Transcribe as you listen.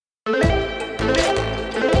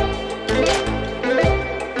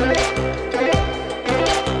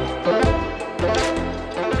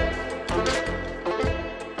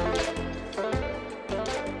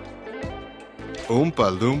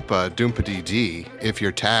Oompa Loompa Doompa Dee. If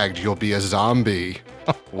you're tagged, you'll be a zombie.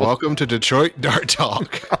 Welcome to Detroit Dart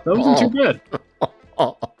Talk. That wasn't too bad.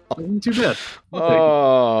 That wasn't too bad.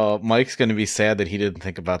 Oh, Mike's going to be sad that he didn't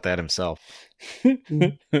think about that himself.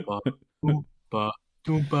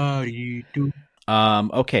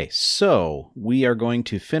 Okay, so we are going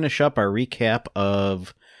to finish up our recap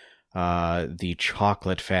of the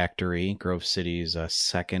Chocolate Factory, Grove City's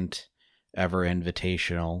second ever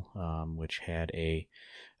invitational, which had a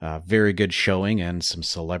very good showing and some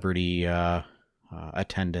celebrity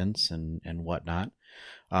attendance and whatnot.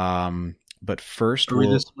 But first, Are we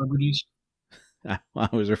the celebrities? I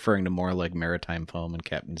was referring to more like Maritime Foam and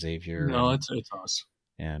Captain Xavier. No, it's us.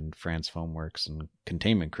 And France Foamworks and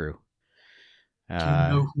Containment Crew. Do you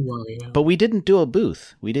know who I am? But we didn't do a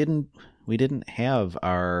booth. We didn't have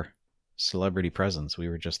our celebrity presence. We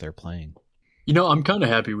were just there playing. You know, I'm kind of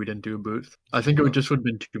happy we didn't do a booth. I think it would have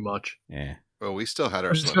been too much. Yeah. Well, we still had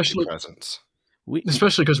our celebrity presence.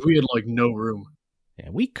 Especially because we had no room.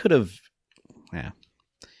 Yeah, we could have. Yeah.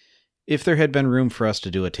 If there had been room for us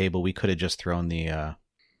to do a table, we could have just thrown the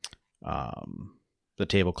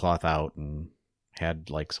tablecloth out and had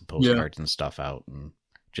some postcards and stuff out and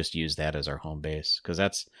just use that as our home base, because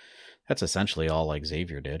that's essentially all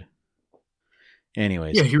Xavier did.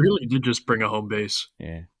 Anyways, yeah, he really did just bring a home base.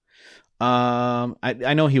 Yeah.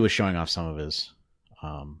 I know he was showing off some of his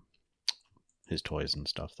toys and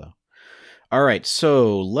stuff though. All right,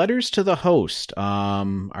 so letters to the host.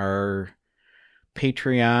 Our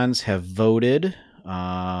Patreons have voted.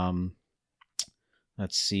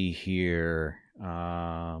 Let's see here.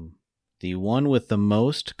 The one with the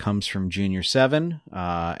most comes from Junior 7,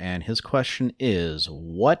 and his question is,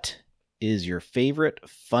 what is your favorite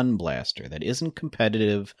fun blaster that isn't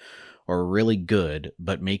competitive or really good,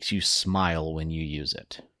 but makes you smile when you use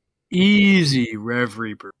it? Easy, Rev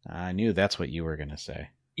Reaper. I knew that's what you were going to say.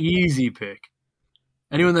 Easy pick.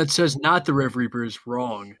 Anyone that says not the Rev Reaper is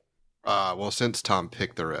wrong. Well, since Tom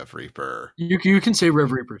picked the Rev Reaper, you can say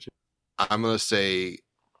Rev Reaper too. I'm going to say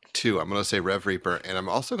two. I'm going to say Rev Reaper, and I'm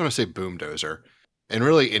also going to say Boomdozer. And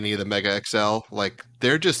really any of the Mega XL,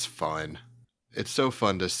 they're just fun. It's so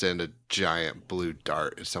fun to send a giant blue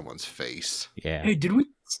dart at someone's face. Yeah. Hey, did we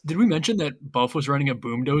mention that Buff was running a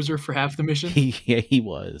Boomdozer for half the mission? He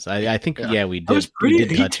was. I think we did. That was pretty.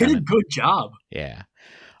 He did a good job. Yeah.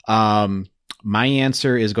 My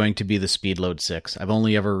answer is going to be the Speedload 6. I've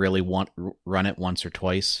only ever really run it once or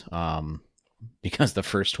twice, because the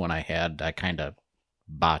first one I had, I kind of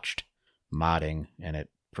botched modding, and it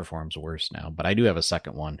performs worse now. But I do have a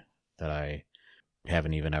second one that I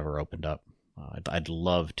haven't even ever opened up. I'd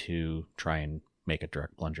love to try and make a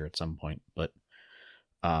direct plunger at some point, but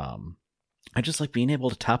I just like being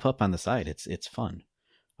able to top up on the side. It's fun,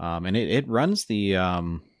 and it runs the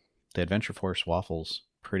Adventure Force waffles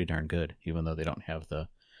pretty darn good, even though they don't have the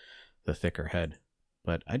thicker head.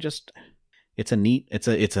 But it's a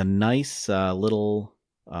nice little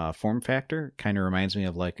form factor. Kind of reminds me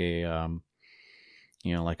of a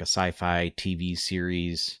sci-fi TV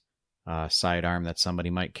series sidearm that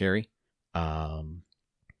somebody might carry.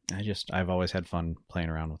 I've always had fun playing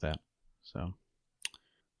around with that. So,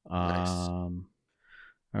 nice. All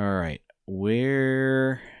right,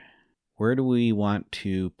 where do we want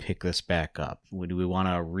to pick this back up? Do we want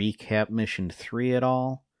to recap Mission 3 at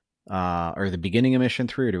all? Or the beginning of Mission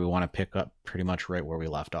 3, or do we want to pick up pretty much right where we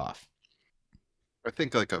left off? I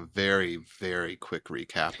think a very, very quick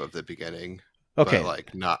recap of the beginning. Okay.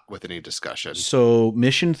 But not with any discussion. So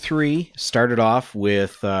Mission 3 started off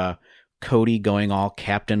with Cody going all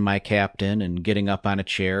Captain my Captain and getting up on a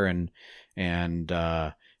chair and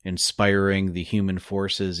inspiring the human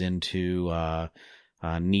forces into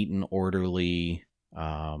neat and orderly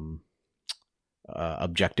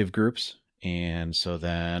objective groups. And so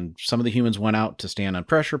then some of the humans went out to stand on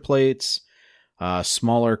pressure plates. A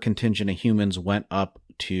smaller contingent of humans went up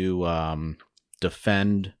to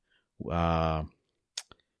defend. And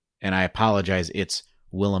I apologize. It's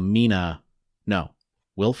Wilfred?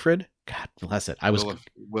 God bless it.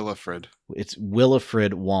 Willifred. It's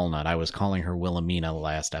Willifred Walnut. I was calling her Wilhelmina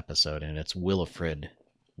last episode, and it's Willifred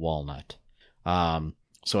Walnut.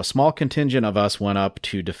 So a small contingent of us went up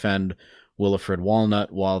to defend Willifred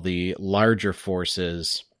Walnut, while the larger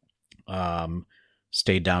forces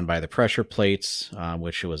stayed down by the pressure plates,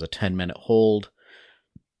 which was a 10-minute hold.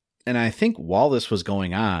 And I think while this was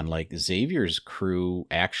going on, Xavier's crew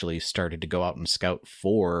actually started to go out and scout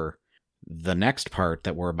for the next part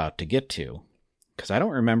that we're about to get to. Because I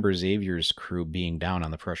don't remember Xavier's crew being down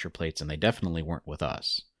on the pressure plates, and they definitely weren't with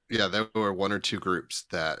us. Yeah, there were one or two groups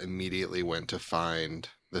that immediately went to find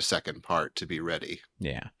the second part to be ready.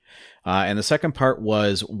 Yeah. And the second part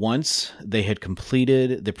was once they had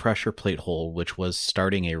completed the pressure plate hold, which was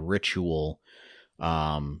starting a ritual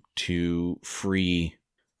to free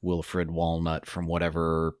Wilfred Walnut from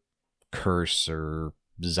whatever curse or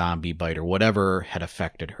zombie bite or whatever had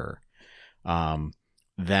affected her.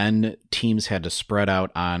 Then teams had to spread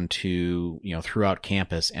out onto, throughout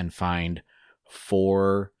campus and find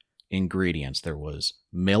 4 ingredients. There was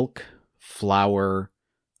milk, flour,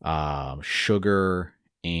 sugar,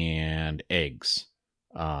 and eggs.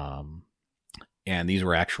 And these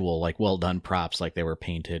were actual, like, well done props, like they were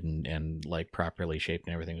painted and like properly shaped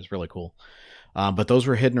and everything. It was really cool. But those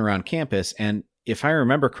were hidden around campus, and if I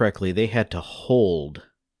remember correctly, they had to hold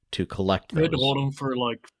to collect those. They had to hold them for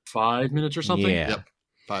like 5 minutes or something. Yeah. Yep.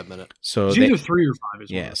 5 minutes. So It's either 3 or 5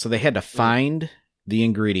 as well. Yeah, so they had to find the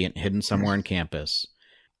ingredient hidden somewhere in campus,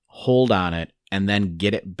 hold on it, and then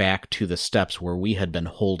get it back to the steps where we had been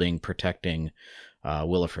holding, protecting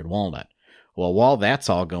Wilfred Walnut. Well, while that's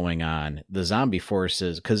all going on, the zombie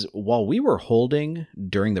forces, because while we were holding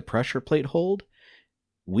during the pressure plate hold,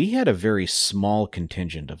 we had a very small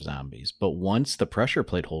contingent of zombies. But once the pressure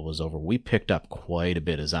plate hold was over, we picked up quite a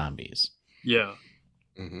bit of zombies. Yeah.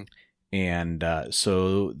 Mm-hmm. And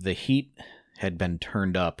so the heat had been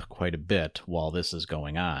turned up quite a bit while this is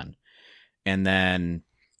going on. And then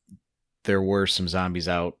there were some zombies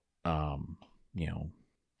out,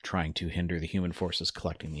 trying to hinder the human forces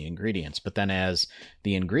collecting the ingredients. But then as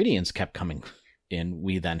the ingredients kept coming in,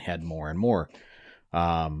 we then had more and more.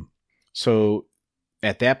 So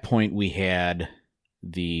at that point, we had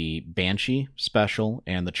the Banshee special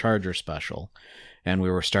and the Charger special, and we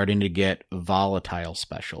were starting to get volatile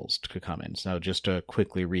specials to come in. So just to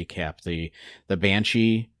quickly recap, the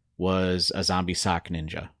Banshee was a zombie sock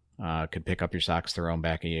ninja. Could pick up your socks, throw them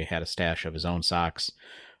back, and he had a stash of his own socks,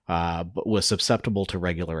 but was susceptible to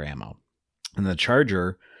regular ammo. And the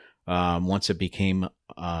Charger, once it became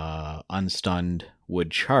unstunned, would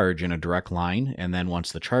charge in a direct line, and then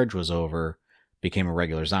once the charge was over, became a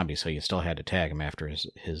regular zombie, so you still had to tag him after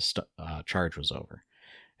his charge was over.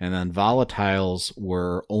 And then volatiles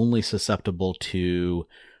were only susceptible to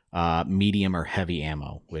medium or heavy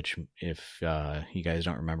ammo, which, if you guys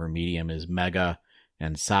don't remember, medium is Mega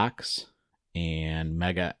and socks, and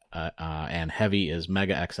Mega and heavy is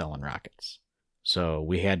Mega XL and rockets. So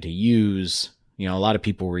we had to use, a lot of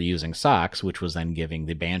people were using socks, which was then giving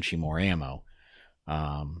the Banshee more ammo.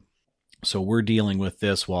 So we're dealing with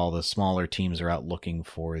this while the smaller teams are out looking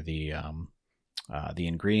for the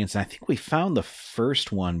ingredients. And I think we found the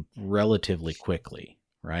first one relatively quickly,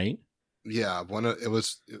 right? Yeah, it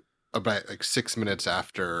was about like 6 minutes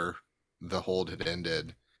after the hold had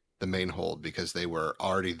ended, the main hold, because they were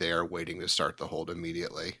already there waiting to start the hold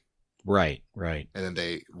immediately. Right. And then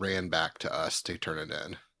they ran back to us to turn it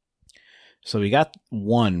in. So we got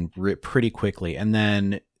one pretty quickly, and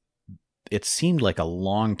then it seemed like a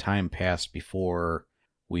long time passed before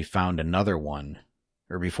we found another one,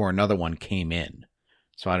 or before another one came in.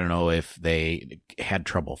 So I don't know if they had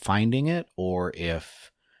trouble finding it or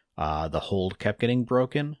if the hold kept getting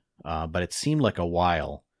broken, but it seemed like a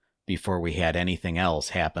while before we had anything else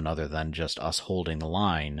happen other than just us holding the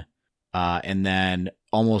line. And then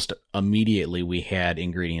almost immediately we had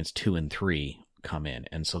ingredients 2 and 3 come in.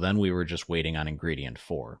 And so then we were just waiting on ingredient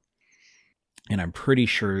 4. And I'm pretty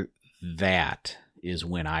sure that is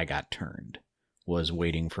when I got turned, was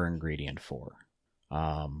waiting for ingredient 4.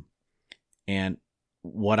 And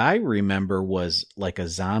what I remember was like a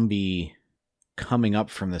zombie coming up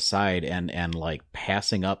from the side and like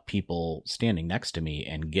passing up people standing next to me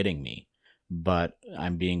and getting me. But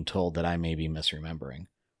I'm being told that I may be misremembering.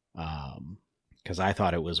 Because I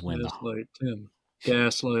thought it was when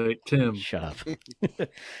Gaslight Tim. Shut up.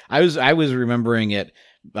 I was remembering it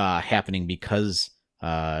happening because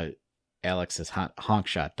Alex's honk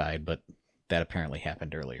shot died, but that apparently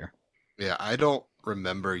happened earlier. Yeah, I don't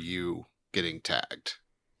remember you getting tagged.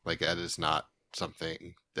 Like, that is not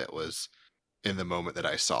something that was in the moment that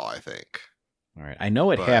I saw, I think. All right. I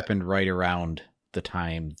know it happened right around the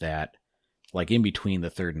time that, like, in between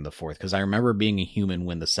the third and the fourth, because I remember being a human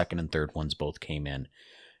when the second and third ones both came in,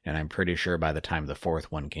 and I'm pretty sure by the time the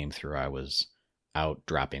fourth one came through, I was out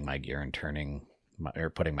dropping my gear and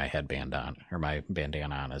putting my headband on, or my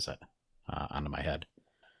bandana on onto my head.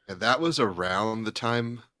 And that was around the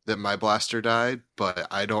time that my blaster died, but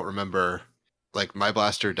I don't remember, like, my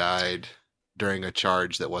blaster died during a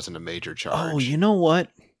charge that wasn't a major charge. Oh, you know what?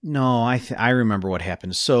 No, I remember what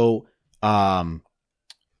happened. So,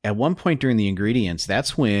 at one point during the ingredients,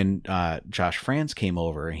 that's when Josh Franz came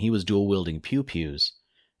over, and he was dual wielding pew-pews.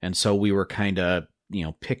 And so we were kind of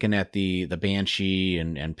picking at the Banshee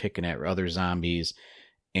and picking at other zombies.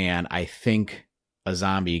 And I think a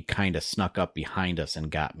zombie kind of snuck up behind us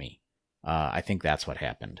and got me. I think that's what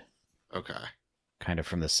happened. Okay. Kind of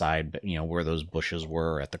from the side, where those bushes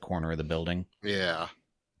were at the corner of the building. Yeah.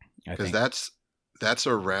 Because that's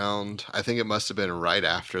around, I think it must have been right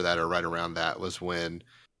after that or right around that was when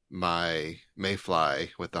my Mayfly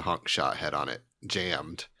with the honk shot head on it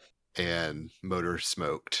jammed and motor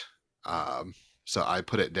smoked. So I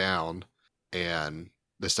put it down and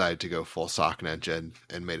decided to go full sock engine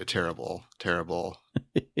and made a terrible, terrible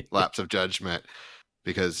lapse of judgment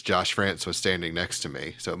because Josh France was standing next to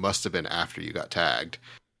me. So it must have been after you got tagged.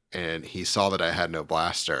 And he saw that I had no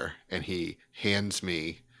blaster and he hands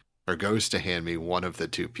me or goes to hand me one of the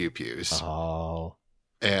two pew-pews. Oh.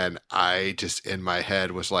 And I just in my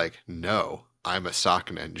head was like, no, I'm a sock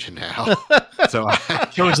ninja now. So I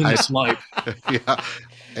chosen this life. Yeah.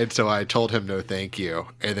 And so I told him no thank you.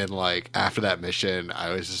 And then like after that mission,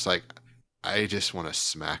 I was just like, I just want to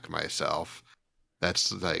smack myself.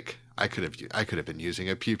 That's like I could have been using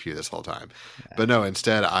a pew-pew this whole time. Yeah. But no,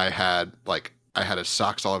 instead I had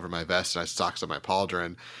socks all over my vest and I had socks on my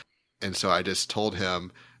pauldron. And so I just told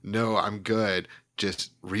him, no, I'm good.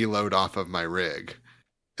 Just reload off of my rig.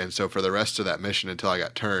 And so for the rest of that mission until I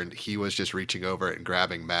got turned, he was just reaching over and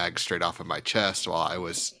grabbing mags straight off of my chest while I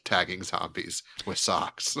was tagging zombies with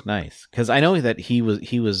socks. Nice. Because I know that he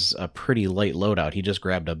was a pretty light loadout. He just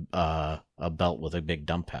grabbed a belt with a big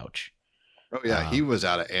dump pouch. Oh, yeah. He was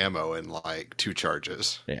out of ammo in like 2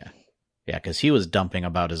 charges. Yeah. Yeah, because he was dumping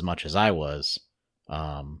about as much as I was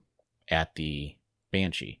at the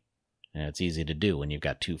Banshee. And it's easy to do when you've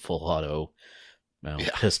got 2 full auto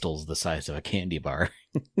pistols the size of a candy bar.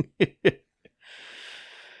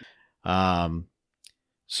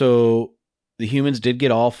 So the humans did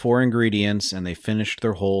get all 4 ingredients and they finished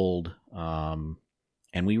their hold. And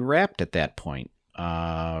we wrapped at that point,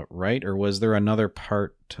 right? Or was there another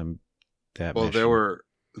part to that mission?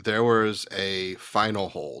 There was a final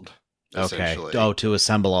hold. Okay. Oh, to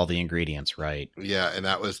assemble all the ingredients, right? Yeah, and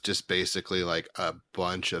that was just basically like a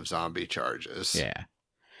bunch of zombie charges. Yeah.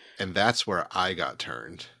 And that's where I got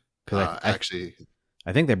turned. Because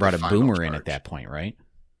I think they brought a boomer in at that point, right?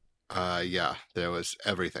 Yeah, there was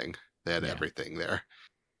everything. They had everything there.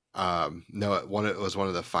 No, it was one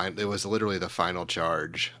of the it was literally the final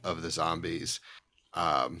charge of the zombies.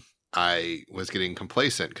 I was getting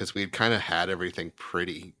complacent because we'd kind of had everything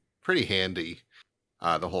pretty handy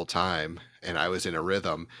the whole time, and I was in a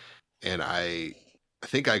rhythm, and I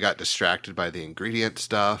think I got distracted by the ingredient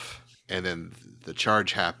stuff, and then the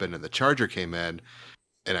charge happened, and the charger came in,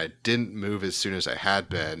 and I didn't move as soon as I had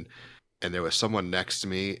been, and there was someone next to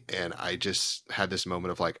me, and I just had this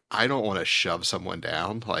moment of like, I don't want to shove someone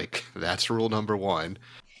down, like that's rule number 1.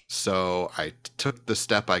 So I took the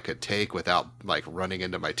step I could take without like running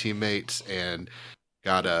into my teammates and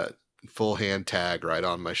got a full hand tag right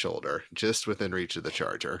on my shoulder, just within reach of the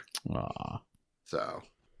charger. Aww. So,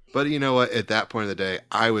 but you know what? At that point of the day,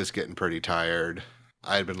 I was getting pretty tired.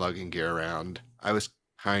 I had been lugging gear around. I was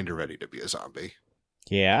kind of ready to be a zombie.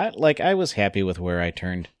 Yeah, I was happy with where I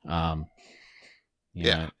turned. I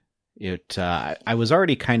was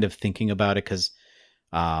already kind of thinking about it because,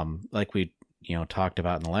 like we talked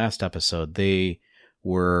about in the last episode, they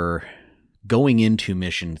were going into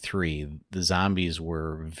mission 3, the zombies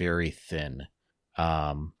were very thin.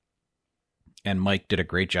 And Mike did a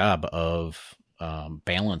great job of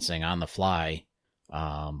balancing on the fly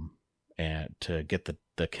and to get the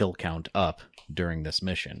kill count up during this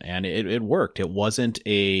mission. And it worked. It wasn't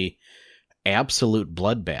a absolute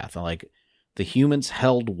bloodbath. Like the humans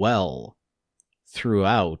held well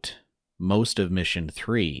throughout most of mission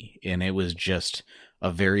 3, and it was just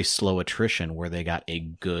a very slow attrition where they got a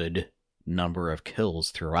good number of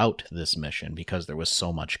kills throughout this mission because there was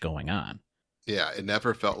so much going on. Yeah, it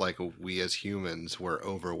never felt like we as humans were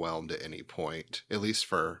overwhelmed at any point, at least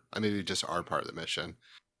for maybe just our part of the mission.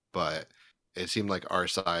 But it seemed like our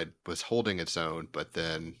side was holding its own, but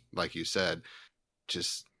then, like you said,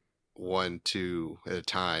 just 1, 2 at a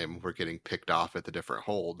time, we're getting picked off at the different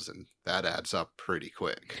holds, and that adds up pretty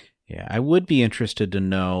quick. Yeah, I would be interested to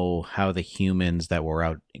know how the humans that were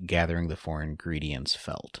out gathering the 4 ingredients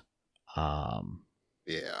felt.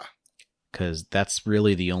 Yeah. Because that's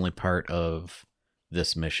really the only part of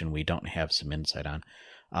this mission we don't have some insight on.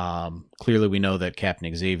 Clearly we know that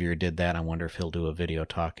Captain Xavier did that. I wonder if he'll do a video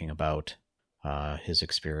talking about his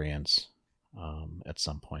experience at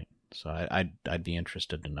some point. So I'd be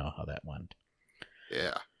interested to know how that went.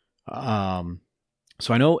 Yeah.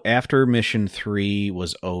 So I know after mission 3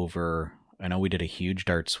 was over, I know we did a huge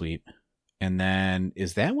dart sweep. And then,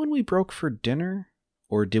 is that when we broke for dinner?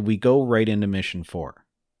 or did we go right into mission 4?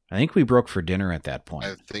 I think we broke for dinner at that point.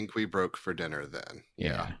 I think we broke for dinner then.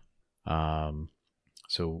 Yeah.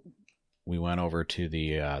 So we went over to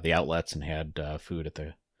the outlets and had food at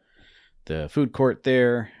the food court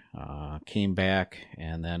there. Came back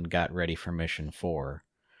and then got ready for mission 4,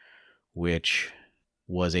 which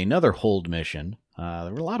was another hold mission.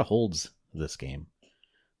 There were a lot of holds this game,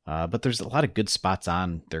 but there's a lot of good spots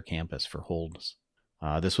on their campus for holds.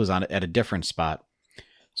 This was at a different spot.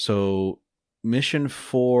 So mission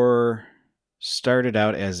 4 started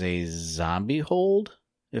out as a zombie hold,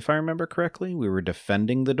 if I remember correctly. We were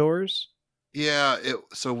defending the doors. Yeah,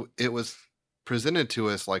 it was presented to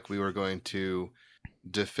us like we were going to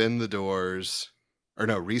defend the doors, or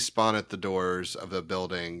no, respawn at the doors of the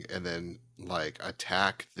building and then like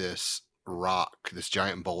attack this rock, this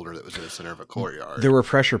giant boulder that was in the center of a courtyard. There were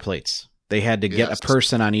pressure plates. They had to get Yes. a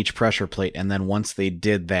person on each pressure plate, and then once they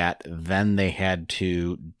did that, then they had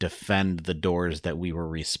to defend the doors that we were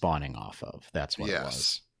respawning off of. That's what it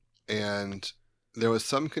was. And there was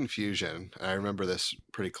some confusion. I remember this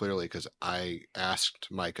pretty clearly because I asked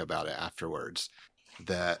Mike about it afterwards,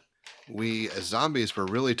 that we as zombies were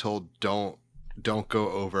really told don't go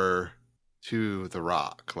over to the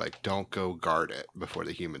rock, like don't go guard it before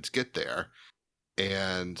the humans get there.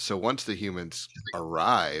 And so once the humans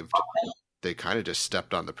arrived, they kind of just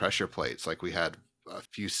stepped on the pressure plates, like we had a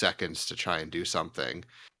few seconds to try and do something.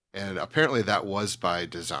 And apparently that was by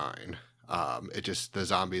design. It just, the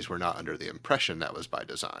zombies were not under the impression that was by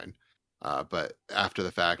design. But after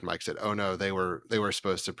the fact, Mike said, "Oh no, they were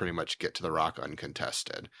supposed to pretty much get to the rock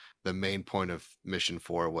uncontested. The main point of mission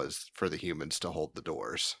 4 was for the humans to hold the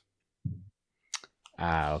doors."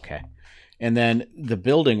 Okay. And then the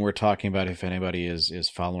building we're talking about, if anybody is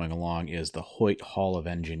following along, is the Hoyt Hall of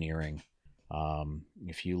Engineering.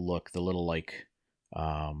 If you look, the little like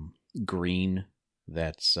green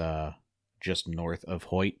that's just north of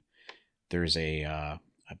Hoyt, there's a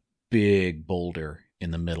big boulder in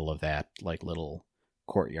the middle of that like little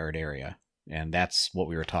courtyard area, and that's what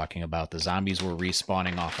we were talking about. The zombies were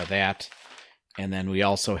respawning off of that, and then we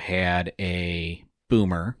also had a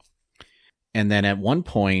boomer, and then at one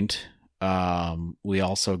point we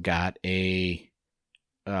also got a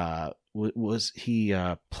was he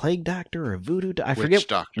a plague doctor or a voodoo I forget.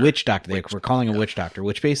 Witch doctor. We're calling a witch doctor,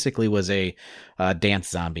 which basically was a dance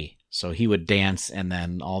zombie. So he would dance, and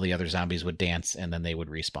then all the other zombies would dance, and then they would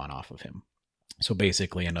respawn off of him. So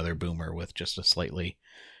basically another boomer with just a slightly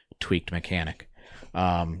tweaked mechanic.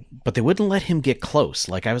 But they wouldn't let him get close.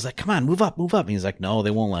 Like I was like, "Come on, move up, move up." And he's like, "No,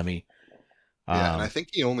 they won't let me." Yeah, and I think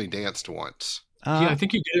he only danced once. Yeah, I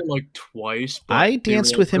think he did it like twice. But I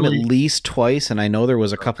danced with him really... at least twice, and I know there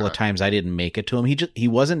was a couple of times I didn't make it to him. He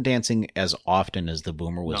wasn't dancing as often as the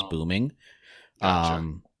boomer was booming.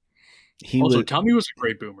 Gotcha. Tommy was a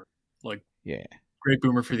great boomer. Like, yeah, great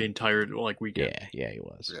boomer for the entire weekend. Yeah, he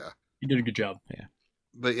was. Yeah, he did a good job. Yeah,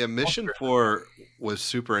 but yeah, mission 4 was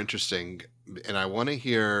super interesting, and I want to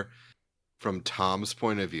hear from Tom's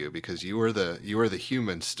point of view, because you were the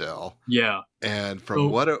human still. Yeah. And from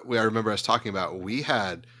what I remember us talking about, we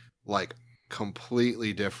had like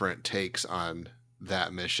completely different takes on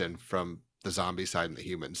that mission from the zombie side and the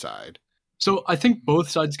human side. So I think both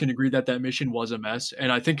sides can agree that mission was a mess,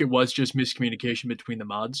 and I think it was just miscommunication between the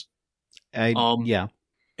mods. Yeah.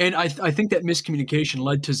 And I think that miscommunication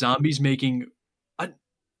led to zombies making,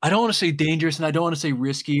 I don't want to say dangerous and I don't want to say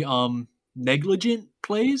risky, negligent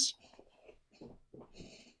plays.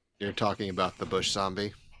 You're talking about the bush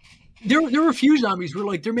zombie? There were a few zombies where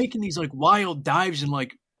like they're making these like wild dives and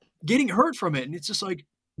like getting hurt from it, and it's just like,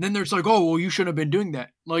 and then there's like, "Oh well, you shouldn't have been doing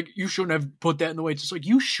that. Like you shouldn't have put that in the way." It's just like,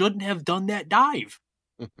 you shouldn't have done that dive.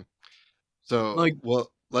 So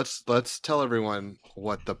well, let's tell everyone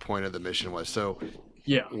what the point of the mission was. So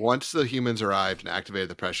yeah, once the humans arrived and activated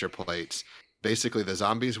the pressure plates, basically the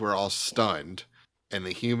zombies were all stunned, and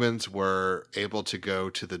the humans were able to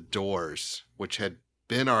go to the doors, which had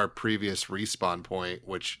been our previous respawn point,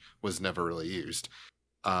 which was never really used.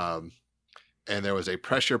 And there was a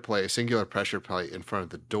singular pressure plate in front of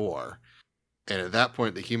the door. And at that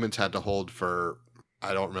point, the humans had to hold for,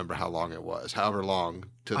 I don't remember how long it was, however long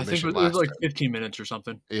to the mission lasted. I think it was like 15 minutes or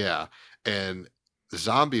something. Yeah. And the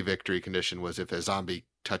zombie victory condition was if a zombie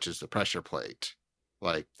touches the pressure plate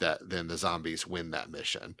like that, then the zombies win that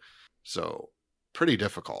mission. So pretty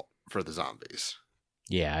difficult for the zombies.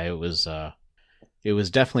 Yeah, it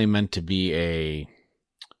was definitely meant to be a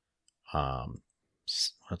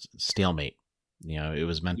stalemate. You know, it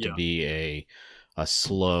was meant to be a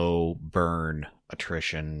slow burn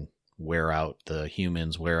attrition, wear out the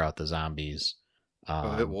humans, wear out the zombies.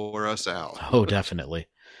 It wore us out. Oh, definitely.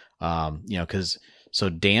 You know, because So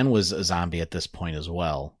Dan was a zombie at this point as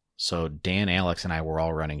well. So Dan, Alex, and I were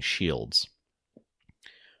all running shields.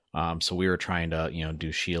 So we were trying to,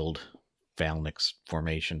 do shield phalanx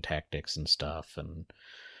formation tactics and stuff. And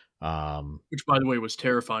which, by the way, was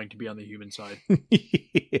terrifying to be on the human side.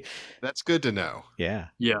 That's good to know. Yeah.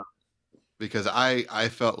 Yeah. Because I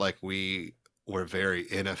felt like we were very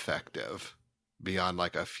ineffective beyond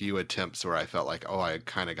like a few attempts where I felt like, oh, I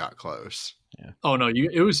kind of got close. Yeah. Oh no,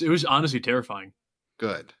 it was honestly terrifying.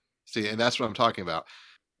 Good. See, and that's what I'm talking about.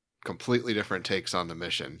 Completely different takes on the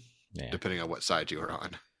mission, Yeah. depending on what side you were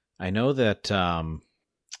on. I know that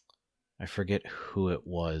I forget who it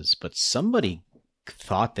was, but somebody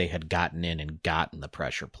thought they had gotten in and gotten the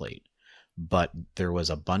pressure plate, but there was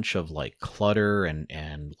a bunch of like clutter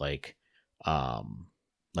and like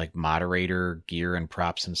moderator gear and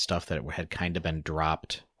props and stuff that had kind of been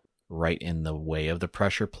dropped right in the way of the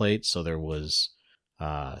pressure plate. So there was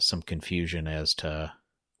some confusion as to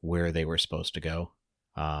where they were supposed to go.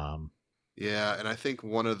 Yeah, and I think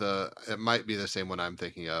it might be the same one I'm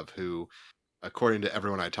thinking of, who, according to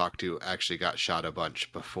everyone I talked to, actually got shot a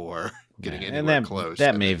bunch before getting anywhere close.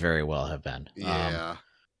 That may very well have been. Yeah.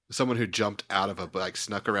 Someone who jumped out of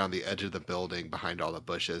snuck around the edge of the building behind all the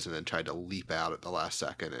bushes and then tried to leap out at the last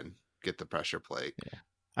second and get the pressure plate. Yeah.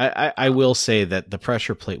 I will say that the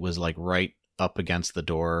pressure plate was like right up against the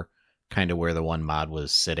door, kind of where the one mod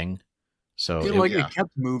was sitting. So it kept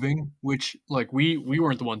moving, which like we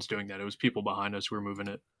weren't the ones doing that. It was people behind us who were moving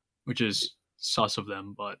it, which is sus of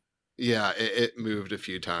them. But yeah, it moved a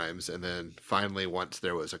few times, and then finally, once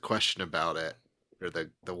there was a question about it, or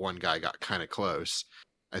the one guy got kind of close,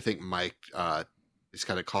 I think Mike just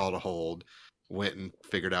kind of called a hold, went and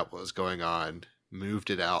figured out what was going on, moved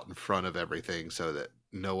it out in front of everything so that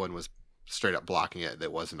no one was straight up blocking it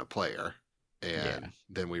that wasn't a player, and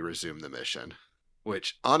then we resumed the mission.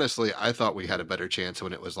 Which, honestly, I thought we had a better chance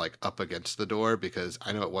when it was, like, up against the door, because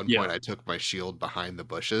I know at one point I took my shield behind the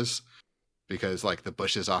bushes, because, like, the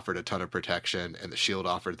bushes offered a ton of protection, and the shield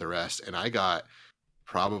offered the rest, and I got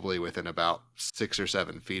probably within about 6 or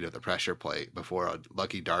 7 feet of the pressure plate before a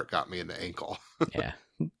lucky dart got me in the ankle. Yeah.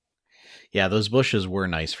 Yeah, those bushes were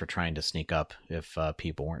nice for trying to sneak up if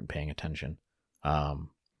people weren't paying attention.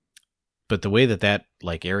 But the way that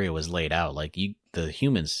like area was laid out, like the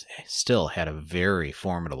humans still had a very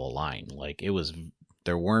formidable line. Like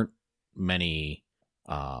there weren't many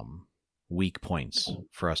weak points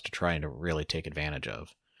for us to try and to really take advantage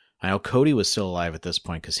of. I know Cody was still alive at this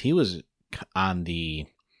point because he was on the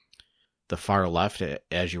far left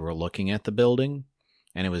as you were looking at the building,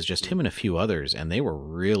 and it was just him and a few others, and they were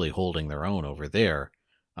really holding their own over there.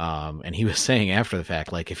 And he was saying after the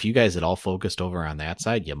fact, like, if you guys had all focused over on that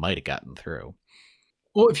side, you might have gotten through.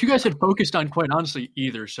 Well, if you guys had focused on, quite honestly,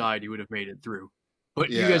 either side, you would have made it through. But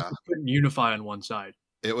you guys just couldn't unify on one side.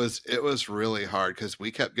 It was really hard because we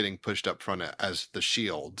kept getting pushed up front as the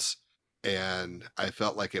shields, and I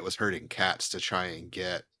felt like it was hurting cats to try and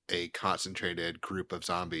get a concentrated group of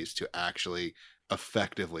zombies to actually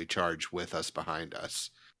effectively charge with us behind us,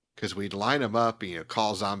 because we'd line them up,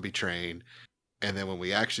 call zombie train. And then when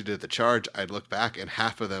we actually did the charge, I'd look back and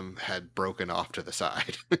half of them had broken off to the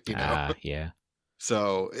side, Yeah.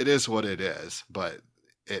 So it is what it is, but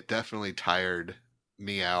it definitely tired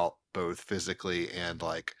me out both physically and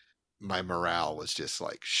like my morale was just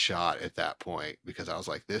like shot at that point, because I was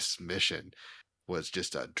like, this mission was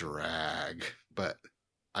just a drag, but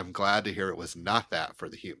I'm glad to hear it was not that for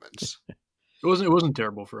the humans. It wasn't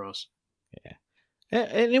terrible for us. Yeah.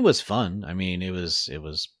 And it was fun. I mean, it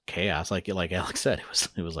was chaos, like Alex said.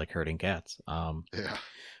 It was like herding cats. Yeah.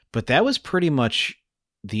 But that was pretty much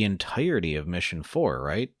the entirety of Mission 4,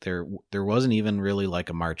 right? There wasn't even really like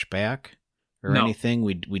a march back or anything.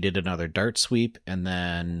 We did another dart sweep, and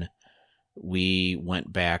then we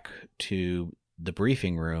went back to the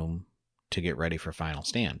briefing room to get ready for Final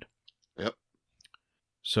Stand. Yep.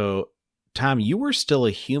 So, Tom, you were still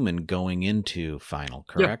a human going into Final,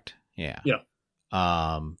 correct? Yeah.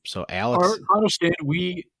 So Alex, our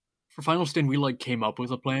Final Stand, we like came up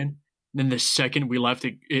with a plan. And then the second we left,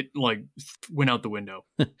 it like went out the window.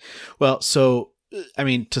 Well, so I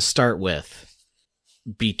mean, to start with,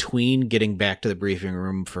 between getting back to the briefing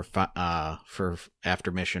room for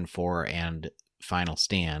after Mission 4 and Final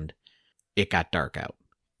Stand, it got dark out.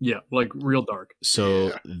 Yeah, like real dark.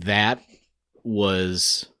 So that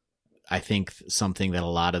was, I think, something that a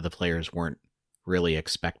lot of the players weren't really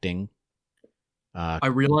expecting. I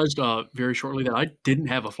realized very shortly that I didn't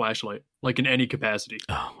have a flashlight, like in any capacity.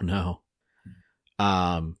 Oh, no.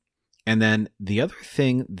 And then the other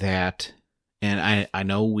thing that, and I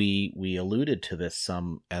know we alluded to this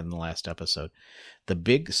some in the last episode,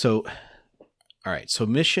 so All right. So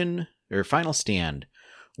mission or final stand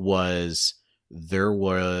there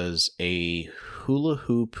was a hula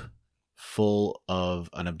hoop full of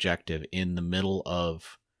an objective in the middle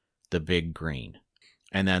of the big green.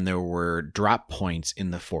 And then there were drop points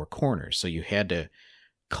in the four corners. So you had to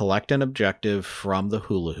collect an objective from the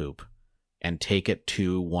hula hoop and take it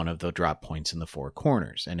to one of the drop points in the four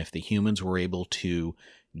corners. And if the humans were able to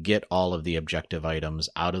get all of the objective items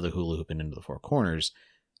out of the hula hoop and into the four corners,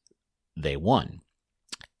 they won.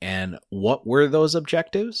 And what were those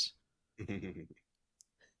objectives?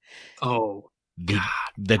 Oh, God.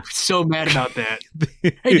 The I'm so mad about that.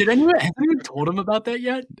 Hey, have anyone told him about that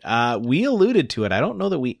yet? We alluded to it. I don't know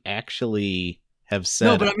that we actually have said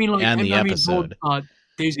No, but I mean, like, on the episode. Told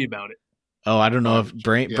Daisy about it. Oh, I don't know if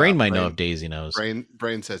Brain might know if Daisy knows.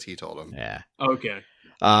 Brain says he told him. Yeah. Okay.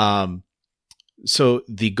 So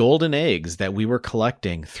the golden eggs that we were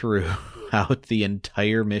collecting throughout the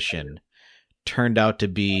entire mission turned out to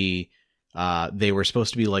be, they were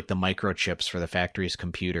supposed to be like the microchips for the factory's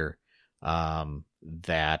computer,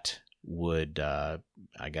 that would,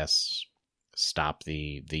 I guess, stop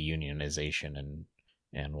the unionization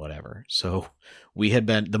and whatever. So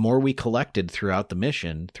the more we collected throughout the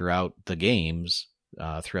mission, throughout the games,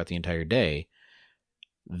 throughout the entire day,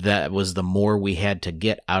 that was the more we had to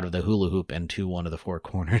get out of the hula hoop and to one of the four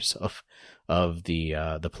corners of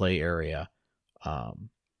the play area.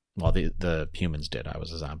 Well, the humans did. I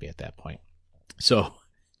was a zombie at that point. So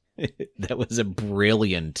that was a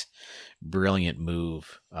brilliant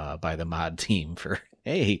move by the mod team for,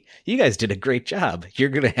 hey, you guys did a great job. You're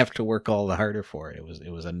going to have to work all the harder for it.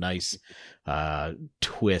 It was a nice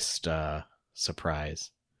twist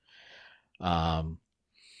surprise.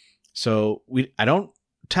 So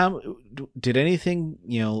Tom, did anything,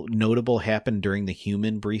 notable happen during the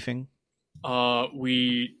human briefing?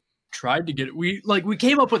 We tried to get it. We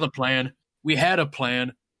came up with a plan. We had a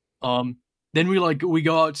plan. Then we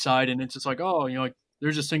go outside and it's just like, oh,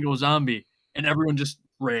 there's a single zombie and everyone just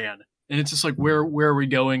ran. And it's just like, where are we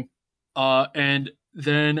going? And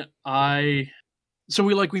then we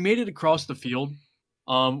made it across the field,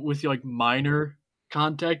 with minor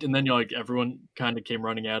contact. And then, everyone kind of came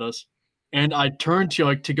running at us. And I turned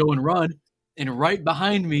to go and run. And right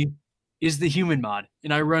behind me is the human mod.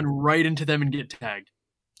 And I run right into them and get tagged.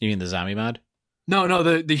 You mean the zombie mod? No,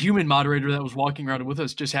 the human moderator that was walking around with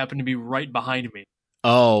us just happened to be right behind me.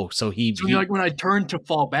 Oh, so when I turn to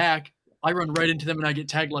fall back, I run right into them and I get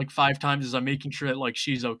tagged 5 times as I'm making sure that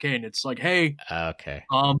she's okay. And it's like, hey, okay,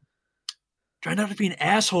 try not to be an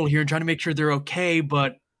asshole here and trying to make sure they're okay,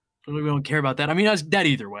 but really we don't care about that. I mean, I was dead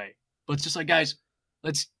either way. But it's just like, guys,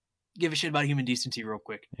 let's give a shit about human decency real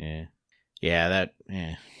quick. Yeah. It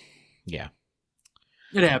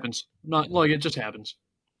happens. It just happens.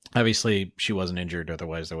 Obviously, she wasn't injured.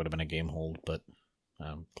 Otherwise, there would have been a game hold. But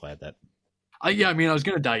I'm glad that. I was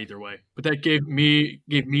gonna die either way, but that gave me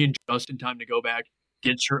and Justin time to go back,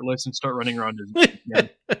 get shirtless, and start running around.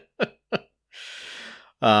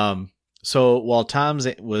 So while Tom's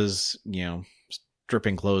was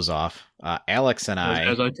stripping clothes off, Alex and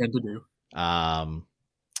as I tend to do.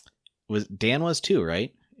 Dan was too,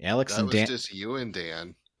 right? Alex that and Dan. That was just you and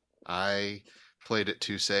Dan. I played it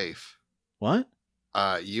too safe. What?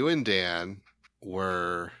 You and Dan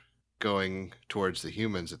were going towards the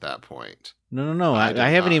humans at that point. No. I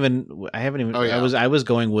haven't even. Oh, yeah. I was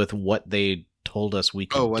going with what they told us we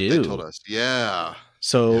could do. Oh, what they told us. Yeah.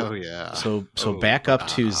 So. Oh, yeah. So back up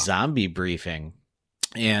to zombie briefing,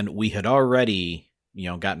 and we had already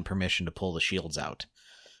gotten permission to pull the shields out.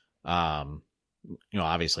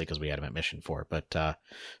 Obviously because we had them at mission 4, but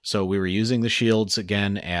so we were using the shields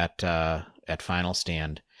again at final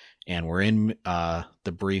stand, and we're in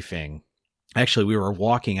the briefing. Actually, we were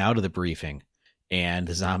walking out of the briefing, and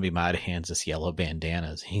the zombie mod hands us yellow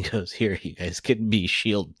bandanas. He goes, "Here, you guys can be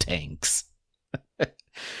shield tanks."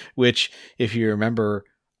 Which, if you remember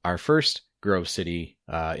our first Grove City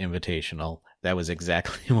Invitational, that was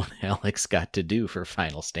exactly what Alex got to do for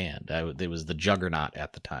Final Stand. It was the Juggernaut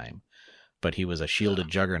at the time, but he was a shielded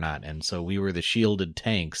Juggernaut, and so we were the shielded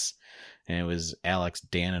tanks, and it was Alex,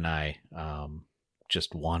 Dan, and I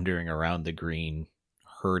just wandering around the green,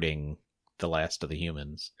 hurting the last of the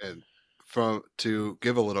humans. And to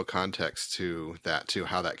give a little context to that, to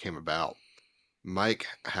how that came about,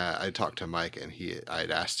 I talked to Mike, and I'd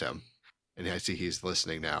asked him, and I see he's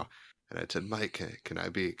listening now, and I said, Mike, can I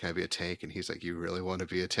be a tank? And he's like, you really want to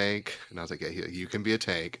be a tank? And I was like, yeah, you can be a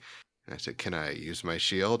tank. And I said, can I use my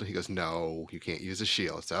shield? He goes, no, you can't use a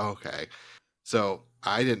shield. So, okay. So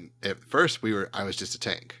I didn't, at first I was just a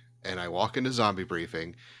tank, and I walk into zombie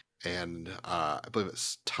briefing, and I believe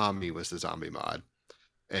it's Tommy was the zombie mod.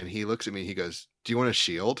 And he looks at me, he goes, do you want a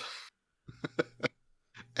shield?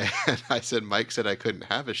 And I said, Mike said I couldn't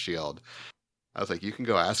have a shield. I was like, you can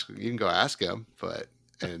go ask him,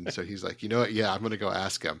 and so he's like, you know what? Yeah, I'm going to go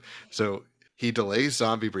ask him. So he delays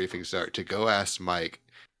zombie briefing start to go ask Mike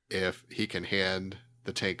if he can hand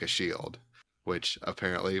the tank a shield, which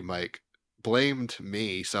apparently Mike blamed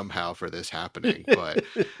me somehow for this happening, but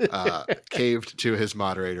caved to his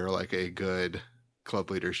moderator like a good club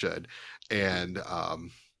leader should, and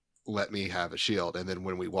let me have a shield. And then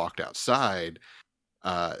when we walked outside,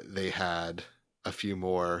 they had a few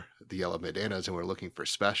more the yellow bandanas and we're looking for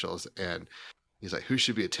specials, and he's like, who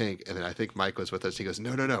should be a tank? And then I think Mike was with us. He goes,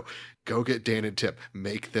 no, go get Dan and Tip,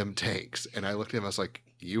 make them tanks. And I looked at him, I was like,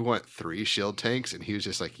 you want 3 shield tanks? And he was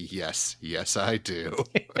just like, yes I do.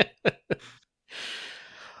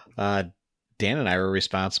 Dan and I were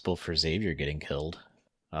responsible for Xavier getting killed,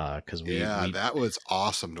 because we that was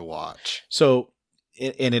awesome to watch. So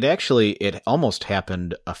and it almost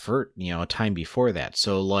happened a time before that.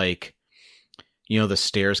 So like, the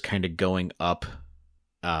stairs kind of going up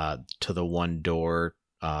to the one door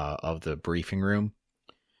of the briefing room.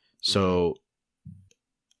 So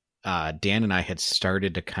Dan and I had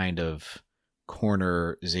started to kind of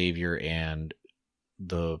corner Xavier and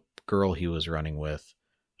the girl he was running with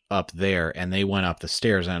up there, and they went up the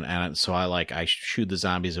stairs, and so I shooed the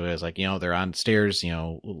zombies away. I was like, they're on stairs,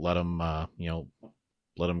 let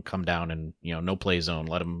them come down, and no play zone,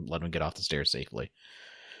 let them get off the stairs safely.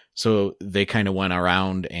 So they kind of went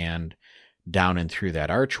around and down and through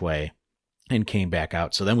that archway and came back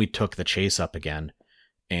out. So then we took the chase up again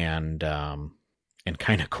and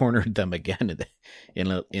kind of cornered them again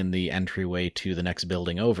in the entryway to the next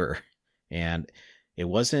building over. And it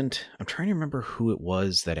wasn't, I'm trying to remember who it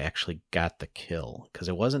was that actually got the kill, because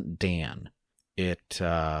it wasn't Dan. It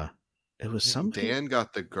was something. Dan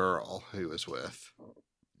got the girl he was with.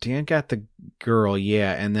 Dan got the girl,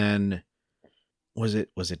 yeah, and then was it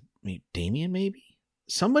Damien maybe?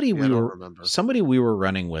 Somebody we were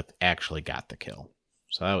running with actually got the kill.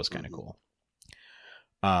 So that was kind of cool.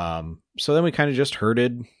 So then we kind of just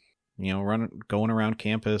herded, going around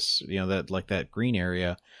campus, that green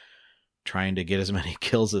area, trying to get as many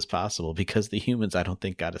kills as possible, because the humans, I don't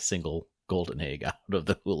think, got a single golden egg out of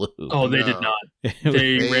the hula hoop. Oh, they did not.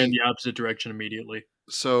 They ran the opposite direction immediately.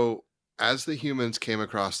 So as the humans came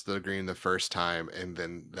across the green the first time, and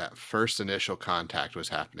then that first initial contact was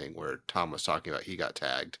happening where Tom was talking about he got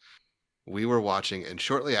tagged, we were watching, and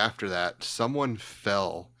shortly after that, someone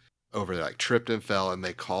fell over there, like tripped and fell, and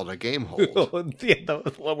they called a game hold. Yeah,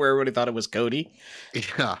 where everybody thought it was Cody.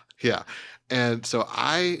 Yeah. And so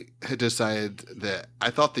I had decided that I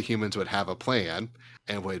thought the humans would have a plan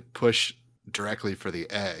and would push directly for the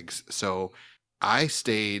eggs. So I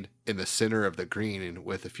stayed in the center of the green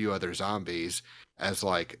with a few other zombies as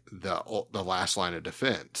like the last line of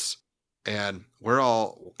defense. And we're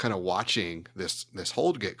all kind of watching this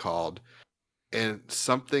hold get called, and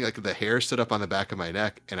something like the hair stood up on the back of my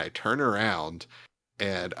neck, and I turn around,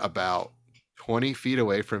 and about 20 feet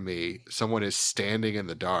away from me, someone is standing in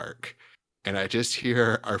the dark. And I just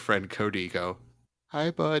hear our friend Cody go, "Hi,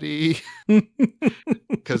 buddy."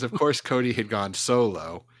 Because, of course, Cody had gone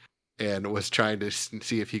solo and was trying to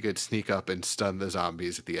see if he could sneak up and stun the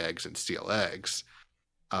zombies at the eggs and steal eggs.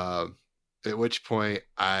 At which point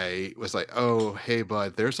I was like, "Oh, hey,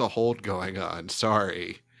 bud, there's a hold going on.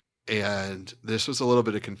 Sorry." And this was a little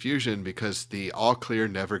bit of confusion because the all clear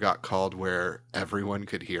never got called where everyone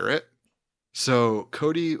could hear it. So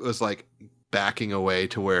Cody was like backing away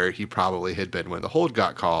to where he probably had been when the hold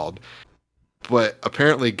got called. But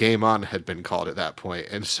apparently game on had been called at that point.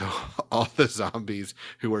 And so all the zombies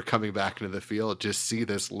who were coming back into the field just see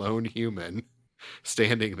this lone human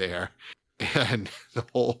standing there. And the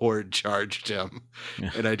whole horde charged him. Yeah.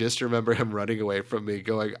 And I just remember him running away from me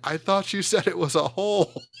going, "I thought you said it was a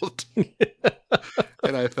hold."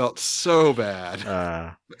 And I felt so bad.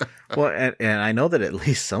 Well, and I know that at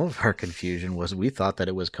least some of our confusion was we thought that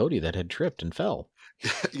it was Cody that had tripped and fell.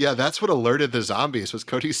 Yeah, that's what alerted the zombies, was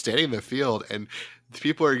Cody standing in the field, and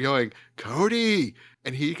people are going, "Cody!"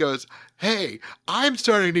 And he goes, "Hey, I'm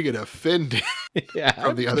starting to get offended."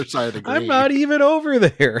 From the other side of the green. I'm not even over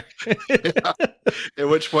there. Yeah. At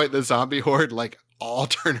which point the zombie horde like all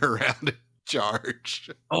turn around and charge.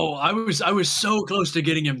 Oh, I was so close to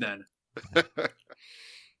getting him then.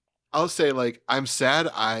 I'll say, like, I'm sad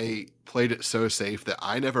I played it so safe that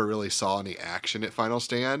I never really saw any action at Final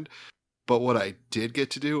Stand. But what I did get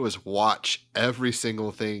to do was watch every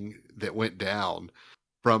single thing that went down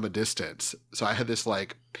from a distance. So I had this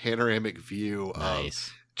like panoramic view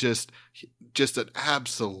of just an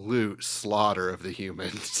absolute slaughter of the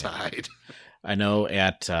human side. I know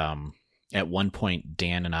at at one point,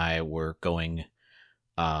 Dan and I were going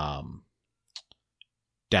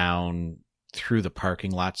down through the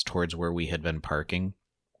parking lots towards where we had been parking,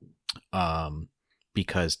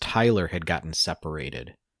 because Tyler had gotten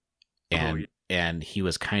separated, and he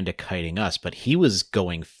was kind of kiting us, but he was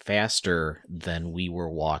going faster than we were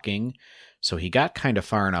walking. So he got kind of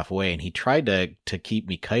far enough away, and he tried to keep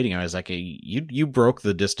me kiting. I was like, hey, you broke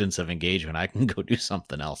the distance of engagement. I can go do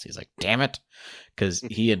something else. He's like, damn it. Because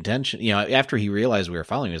he after he realized we were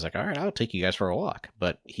following, he was like, all right, I'll take you guys for a walk.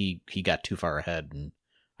 But he got too far ahead, and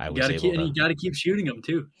I was able to. And you got to keep shooting them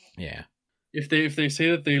too. Yeah. If they say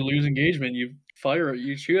that they lose engagement, you fire it,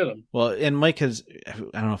 you shoot at them. Well, and Mike has, I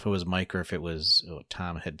don't know if it was Mike or if it was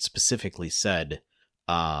Tom had specifically said,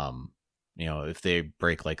 if they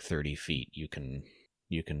break like 30 feet, you can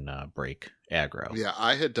break aggro. Yeah,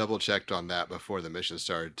 I had double checked on that before the mission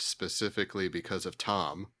started, specifically because of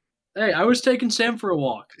Tom. Hey, I was taking Sam for a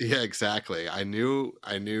walk. Yeah, exactly. I knew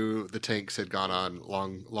the tanks had gone on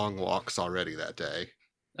long walks already that day.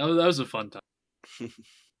 That was a fun time.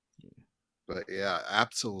 But yeah,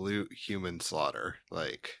 absolute human slaughter.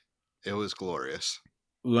 Like, it was glorious.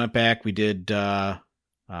 We went back. We did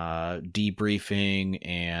debriefing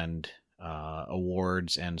and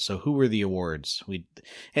awards. And so, who were the awards?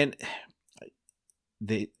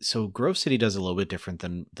 So Grove City does a little bit different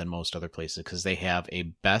than most other places, because they have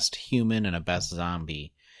a best human and a best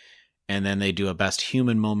zombie, and then they do a best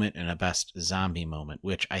human moment and a best zombie moment,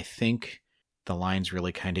 which I think the lines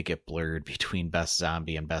really kind of get blurred between best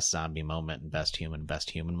zombie and best zombie moment and best human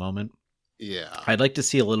moment. Yeah. I'd like to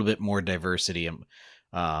see a little bit more diversity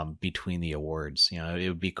between the awards. It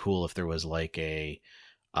would be cool if there was like a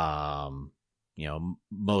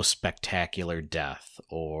most spectacular death,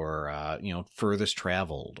 or furthest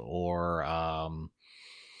traveled, or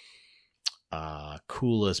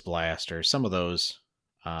coolest blaster. Some of those,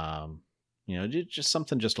 just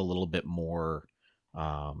something just a little bit more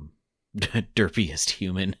derpiest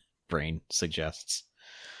human, brain suggests.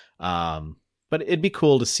 But it'd be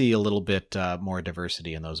cool to see a little bit more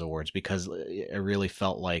diversity in those awards, because it really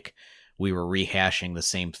felt like we were rehashing the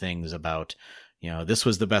same things about, this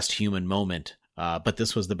was the best human moment, but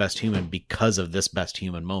this was the best human because of this best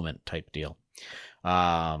human moment type deal.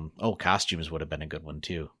 Costumes would have been a good one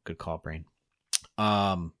too. Good call, Brain.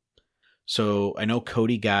 So I know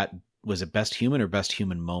Cody was it best human or best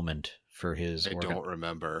human moment for his? I don't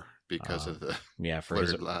remember because of the for blurred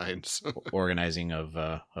his lines. organizing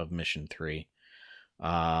of Mission 3.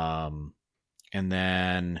 And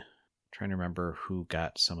then I'm trying to remember who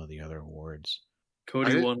got some of the other awards.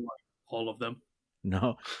 Cody won like all of them.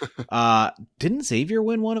 No. Didn't Xavier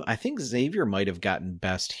win one? I think Xavier might have gotten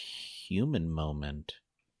best human moment.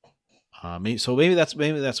 Maybe that's what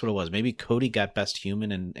it was. Maybe Cody got best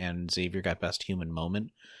human and Xavier got best human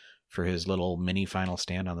moment for his little mini final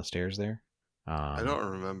stand on the stairs there. I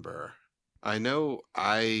don't remember. I know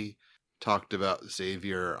I talked about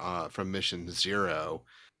Xavier from Mission 0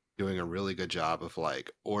 doing a really good job of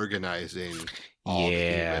like organizing all the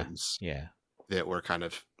humans that were kind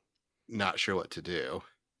of not sure what to do.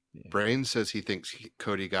 Yeah. Brain says he thinks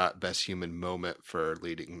Cody got best human moment for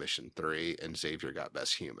leading Mission 3 and Xavier got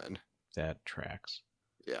best human. That tracks.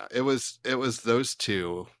 Yeah, it was those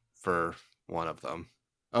two for one of them.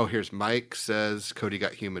 Oh, here's Mike says Cody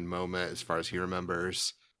got human moment as far as he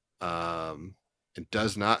remembers. And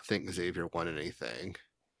does not think Xavier won anything.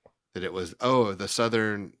 That it was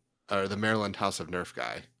the Maryland House of Nerf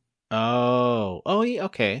guy. Oh, yeah,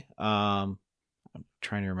 okay. I'm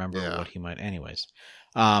trying to remember what he might. Anyways,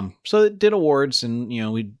 so it did awards, and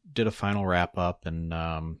we did a final wrap up, and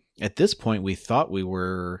at this point we thought we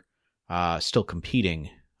were still competing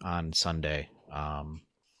on Sunday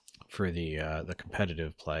for the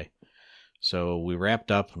competitive play. So we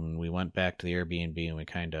wrapped up and we went back to the Airbnb, and we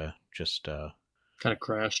kind of just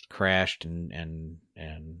crashed and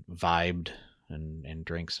vibed and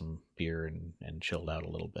drank some beer and chilled out a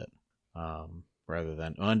little bit. Rather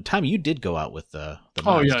than, and Tommy, you did go out with the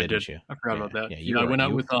mods, I did. You? I forgot about that. Yeah, I went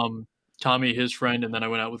out with Tommy, his friend, and then I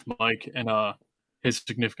went out with Mike and his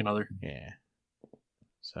significant other. Yeah.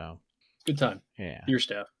 So good time. Yeah. Your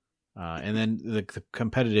staff. And then the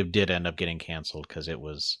competitive did end up getting canceled because it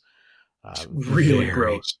was really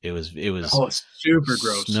gross. It was super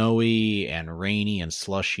gross, snowy and rainy and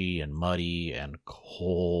slushy and muddy and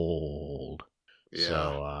cold. Yeah.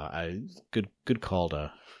 So good call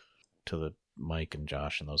to the Mike and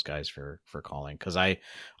Josh and those guys for calling, because I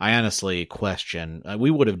honestly question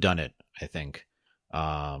we would have done it. I think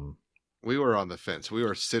we were on the fence. We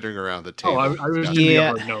were sitting around the table. I was a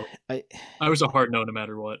hard no. I was a hard no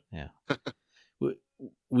matter what. Yeah.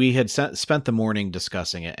 we had spent the morning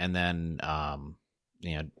discussing it, and then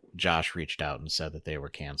Josh reached out and said that they were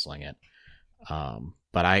canceling it.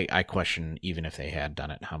 But I question, even if they had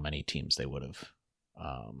done it, how many teams they would have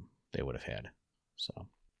had. So,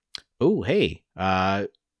 oh hey,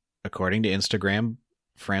 according to Instagram,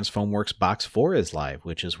 France Foamworks Box 4 is live,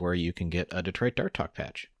 which is where you can get a Detroit Dart Talk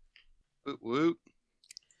patch. Woot woot.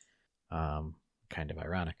 Kind of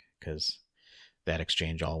ironic because that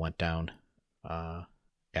exchange all went down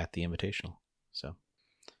at the Invitational. So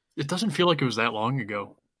it doesn't feel like it was that long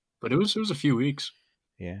ago, but it was a few weeks.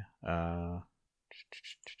 Yeah.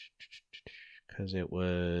 Because it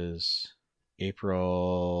was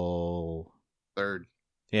April 3rd.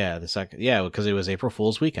 Yeah, the 2nd. Yeah, because it was April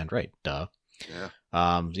Fool's weekend, right? Duh. Yeah.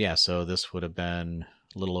 Yeah, so this would have been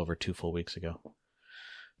a little over 2 full weeks ago.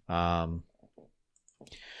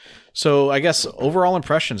 So I guess overall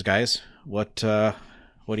impressions, guys. What do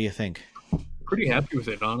you think? Pretty happy with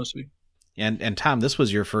it, honestly. And Tom, this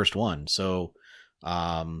was your first one, so.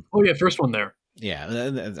 Oh yeah, first one there.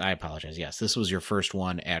 Yeah, I apologize. Yes, this was your first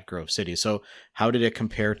one at Grove City. So how did it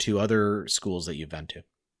compare to other schools that you've been to?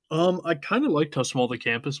 I kind of liked how small the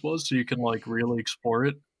campus was, so you can like really explore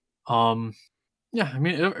it. Yeah, I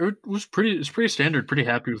mean, it was pretty. It's pretty standard. Pretty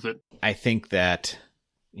happy with it. I think that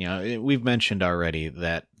we've mentioned already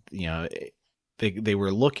that they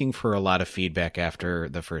were looking for a lot of feedback after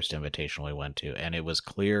the first Invitational we went to, and it was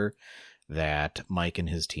clear that Mike and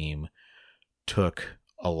his team took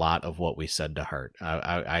a lot of what we said to heart.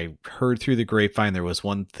 I heard through the grapevine there was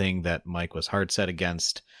one thing that Mike was hard set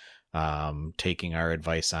against taking our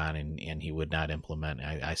advice on, and he would not implement.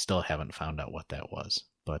 I still haven't found out what that was,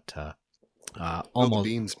 but Spill the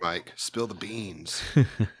beans, Mike. Spill the beans.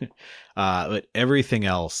 But everything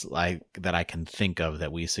else that I can think of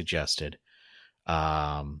that we suggested.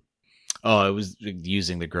 It was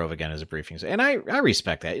using the Grove again as a briefing, and I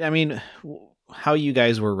respect that. I mean, how you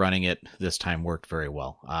guys were running it this time worked very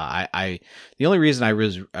well. The only reason I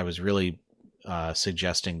was really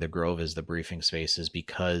suggesting the Grove as the briefing space is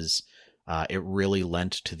because it really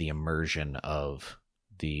lent to the immersion of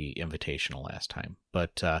the Invitational last time.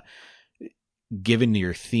 But given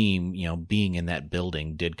your theme, being in that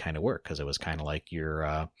building did kind of work, because it was kind of like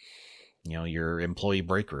your employee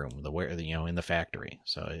break room, in the factory.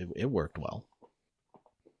 So it worked well.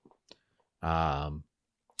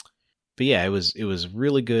 But yeah, it was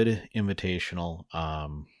really good Invitational.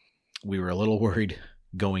 We were a little worried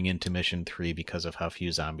going into Mission 3 because of how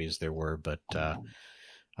few zombies there were, but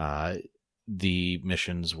the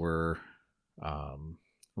missions were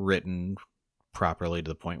written properly to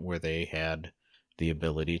the point where they had the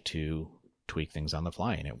ability to tweak things on the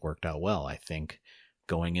fly, and it worked out well. I think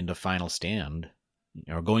going into Final Stand,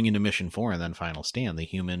 or going into Mission 4 and then Final Stand, the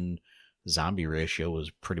human zombie ratio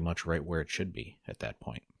was pretty much right where it should be at that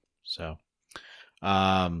point. So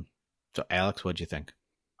Alex, what'd you think?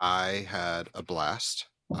 I had a blast.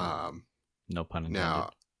 No pun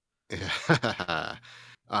intended.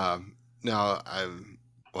 Now,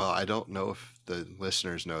 I don't know if the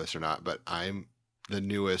listeners know this or not, but I'm the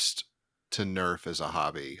newest to Nerf as a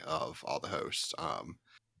hobby of all the hosts.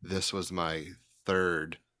 This was my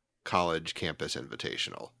 3rd college campus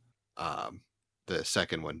invitational. The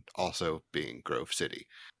second one also being Grove City.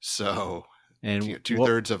 So, and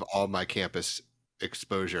 2/3 of all my campus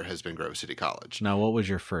exposure has been Grove City College. Now, what was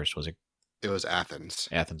your first? Was it? It was Athens.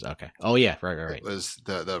 Athens. Okay. Oh yeah. Right. It was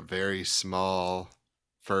the very small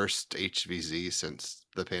first HVZ since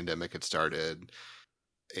the pandemic had started.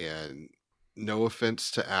 And no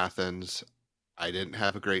offense to Athens, I didn't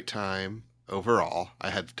have a great time overall. I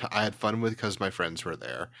had fun with because my friends were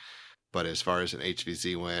there. But as far as an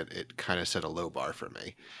HVZ went, it kind of set a low bar for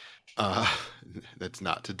me. That's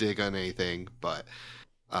not to dig on anything, but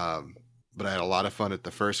I had a lot of fun at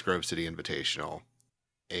the first Grove City Invitational,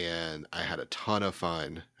 and I had a ton of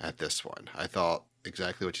fun at this one. I thought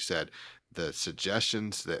exactly what you said. The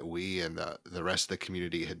suggestions that we and the rest of the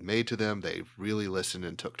community had made to them, they really listened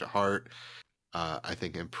and took to heart. I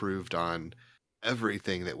think improved on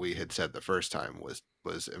everything that we had said the first time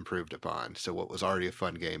was improved upon. So what was already a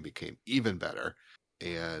fun game became even better.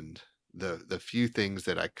 And the few things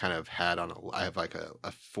that I kind of had I have like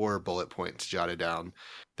a 4 bullet points jotted down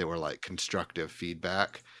that were like constructive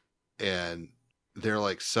feedback, and they're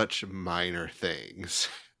like such minor things.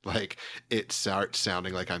 Like it starts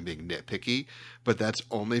sounding like I'm being nitpicky, but that's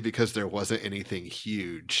only because there wasn't anything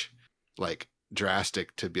huge, like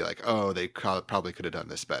drastic to be like, oh, they probably could have done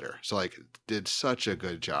this better. So like did such a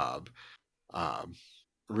good job.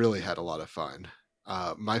 Really had a lot of fun.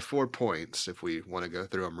 My 4 points, if we want to go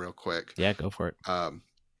through them real quick. Yeah, go for it.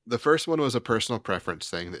 The first one was a personal preference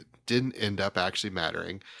thing that didn't end up actually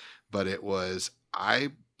mattering, but it was I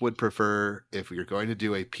would prefer if you're going to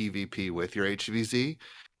do a PvP with your HVZ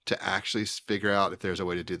to actually figure out if there's a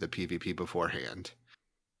way to do the PvP beforehand.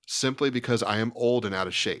 Simply because I am old and out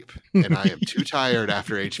of shape, and I am too tired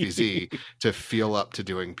after HVZ to feel up to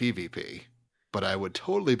doing PvP. But I would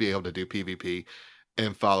totally be able to do PvP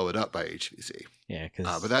and follow it up by HVZ. Yeah,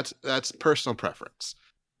 because but that's personal preference.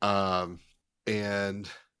 And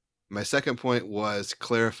my second point was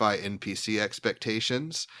clarify NPC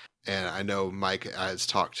expectations. And I know Mike has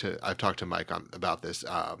I've talked to Mike about this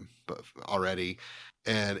already,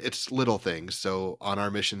 and it's little things. So on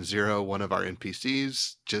our mission 0, one of our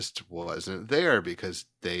NPCs just wasn't there because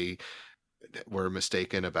they were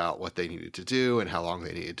mistaken about what they needed to do and how long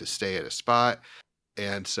they needed to stay at a spot.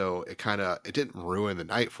 And so it didn't ruin the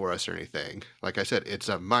night for us or anything. Like I said, it's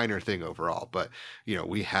a minor thing overall, but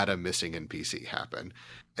we had a missing NPC happen.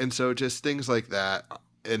 And so just things like that,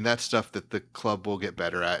 and that's stuff that the club will get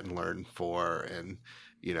better at and learn for, and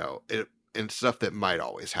and stuff that might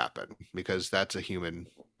always happen because that's a human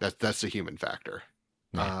factor.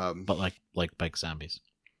 yeah, but like bike zombies.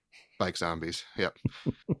 Bike zombies, yep.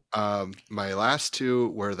 My last two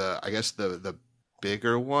were the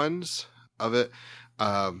bigger ones of it.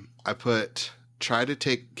 I try to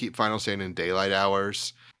keep Final Stand in daylight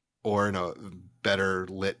hours or in a better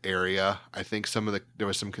lit area. I think there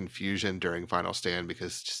was some confusion during Final Stand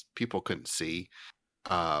because just people couldn't see.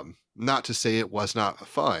 Not to say it was not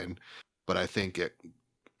fun, but I think it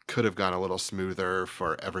could have gone a little smoother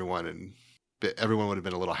for everyone, and everyone would have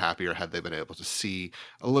been a little happier had they been able to see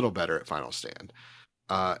a little better at Final Stand.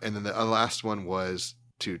 And then the last one was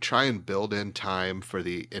to try and build in time for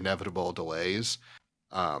the inevitable delays.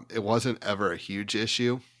 It wasn't ever a huge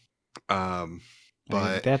issue.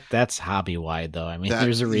 But that's hobby wide though. I mean,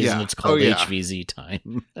 there's a reason it's called HVZ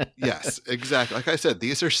time. Yes, exactly. Like I said,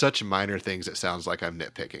 these are such minor things. It sounds like I'm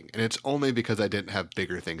nitpicking, and it's only because I didn't have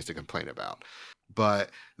bigger things to complain about. But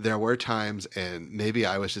there were times, and maybe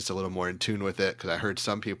I was just a little more in tune with it because I heard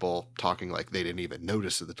some people talking like they didn't even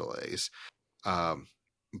notice the delays.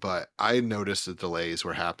 But I noticed the delays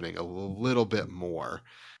were happening a little bit more,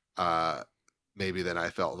 maybe than I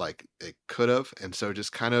felt like it could have. And so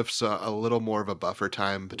just kind of a little more of a buffer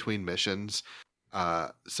time between missions,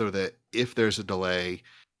 so that if there's a delay,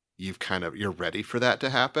 you're ready for that to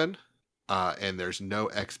happen. And there's no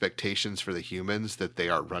expectations for the humans that they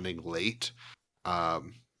are running late.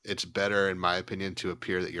 It's better, in my opinion, to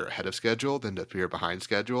appear that you're ahead of schedule than to appear behind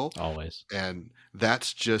schedule. Always. And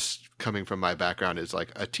that's just coming from my background as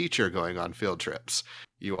like a teacher going on field trips.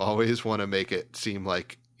 You always want to make it seem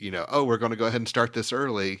like, oh, we're going to go ahead and start this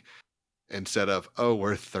early instead of, oh,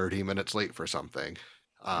 we're 30 minutes late for something.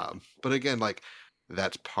 But again, like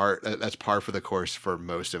that's par for the course for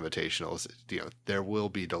most invitationals. There will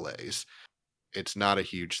be delays. It's not a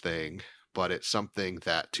huge thing, but it's something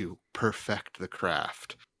that to perfect the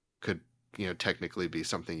craft could, technically be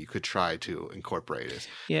something you could try to incorporate.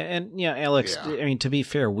 Alex, yeah. I mean, to be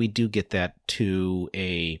fair, we do get that to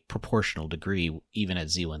a proportional degree, even at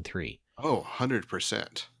Z13. Oh,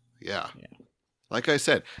 100%. Yeah. Like I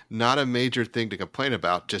said, not a major thing to complain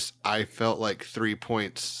about. Just, I felt like 3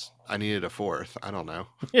 points. I needed a fourth. I don't know.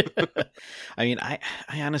 I mean, I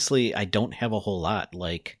honestly, I don't have a whole lot.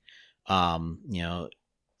 Like,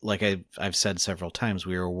 like I've said several times,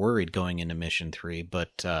 we were worried going into Mission 3,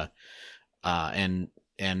 but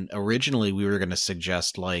and originally we were going to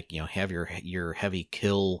suggest like have your heavy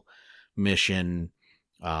kill mission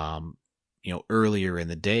earlier in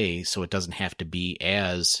the day, so it doesn't have to be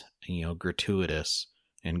as gratuitous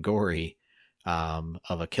and gory of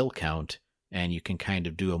a kill count, and you can kind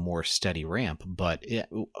of do a more steady ramp. But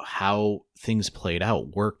how things played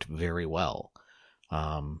out worked very well.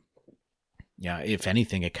 Yeah, if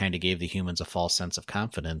anything, it kind of gave the humans a false sense of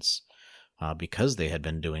confidence because they had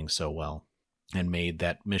been doing so well, and made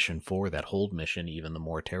that mission 4, that hold mission, even the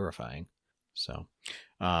more terrifying. So,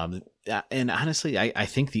 and honestly, I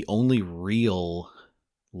think the only real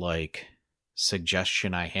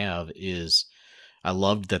suggestion I have is I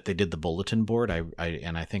loved that they did the bulletin board.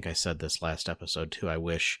 I think I said this last episode too. I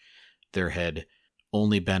wish there had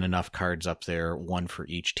only been enough cards up there, one for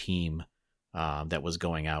each team, that was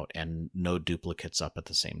going out, and no duplicates up at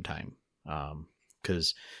the same time.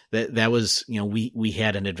 Because that was, we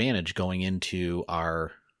had an advantage going into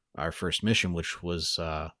our first mission, which was,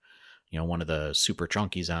 one of the super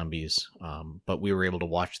chunky zombies. But we were able to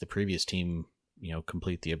watch the previous team,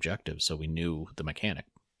 complete the objective. So we knew the mechanic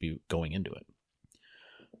going into it.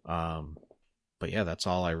 But yeah, that's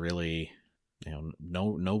all I really,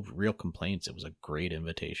 no real complaints. It was a great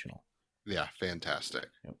invitational. Yeah, fantastic.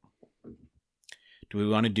 Yep. Do we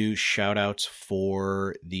want to do shout outs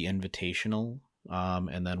for the Invitational?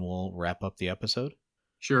 And then we'll wrap up the episode.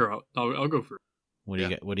 Sure, I'll go for it. What do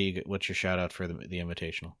you get? What's your shout out for the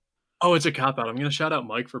Invitational? Oh, it's a cop out. I'm going to shout out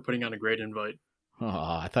Mike for putting on a great invite. Oh,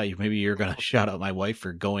 I thought maybe you were going to shout out my wife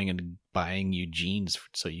for going and buying you jeans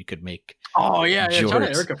so you could make. Oh yeah, shout out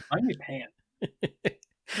jorts. Erica. Find me pants.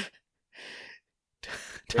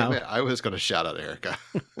 Tom, Damn it, I was going to shout out Erica.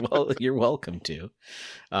 well, you're welcome to.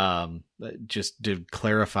 Just to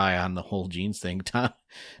clarify on the whole jeans thing,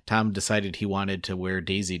 Tom decided he wanted to wear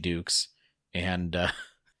Daisy Dukes and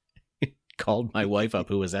called my wife up,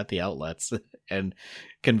 who was at the outlets, and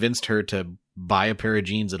convinced her to buy a pair of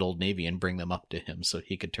jeans at Old Navy and bring them up to him so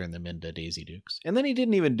he could turn them into Daisy Dukes. And then he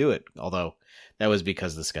didn't even do it, although that was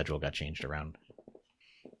because the schedule got changed around.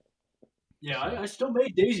 Yeah, I still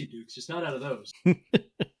made Daisy Dukes, just not out of those.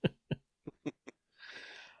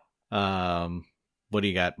 What do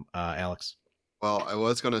you got, Alex? Well, I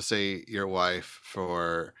was going to say your wife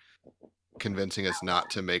for convincing us not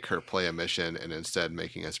to make her play a mission and instead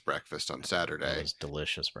making us breakfast on That Saturday. was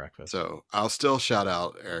delicious breakfast. So I'll still shout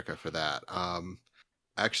out Erica for that.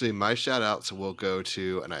 Actually, my shout outs will go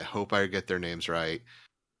to, and I hope I get their names right,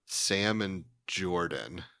 Sam and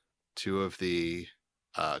Jordan, two of the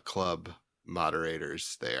club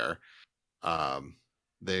moderators there.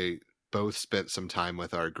 They both spent some time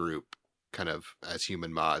with our group, kind of as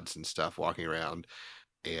human mods and stuff, walking around.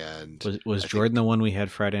 And was Jordan the one we had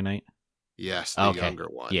Friday night? Yes, the younger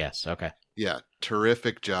one. Yes, okay. Yeah,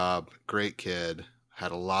 terrific job. Great kid.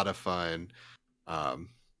 Had a lot of fun.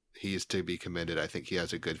 He's to be commended. I think he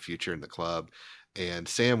has a good future in the club. And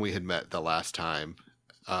Sam, we had met the last time,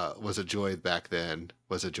 was a joy back then,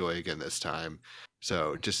 was a joy again this time.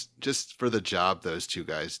 So just for the job those two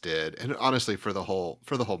guys did, and honestly for the whole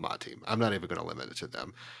mod team. I'm not even going to limit it to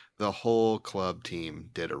them. The whole club team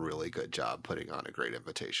did a really good job putting on a great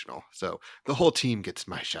invitational. So the whole team gets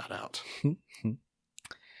my shout out.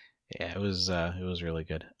 Yeah, it was really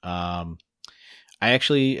good. I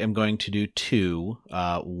actually am going to do two.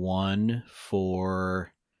 One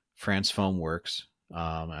for France Foam Works.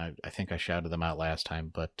 I think I shouted them out last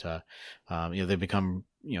time, but they've become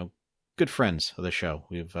good friends of the show.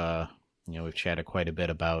 We've chatted quite a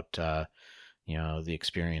bit about the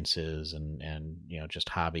experiences and just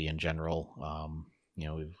hobby in general.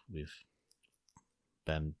 We've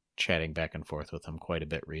been chatting back and forth with them quite a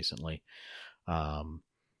bit recently.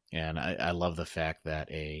 And I love the fact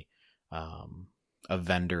that a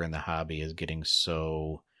vendor in the hobby is getting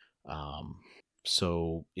so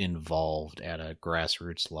involved at a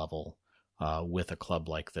grassroots level with a club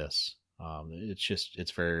like this.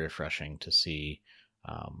 It's very refreshing to see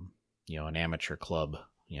an amateur club,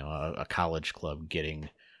 a college club getting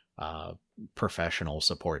professional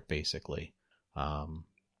support basically. So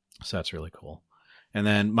that's really cool. And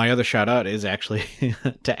then my other shout out is actually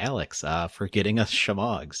to Alex for getting us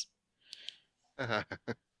shamogs.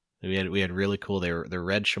 We had really cool. They're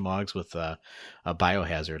red shamogs with a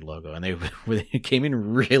Biohazard logo, and they came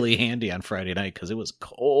in really handy on Friday night because it was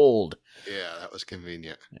cold. Yeah, that was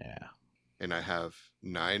convenient. Yeah, and I have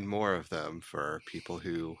 9 more of them for people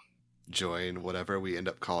who join whatever we end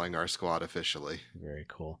up calling our squad officially. Very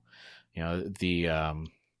cool. Oh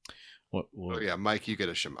yeah, Mike, you get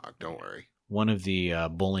a shamog. Don't worry. One of the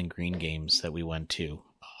Bowling Green games that we went to,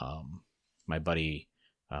 my buddy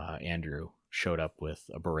Andrew showed up with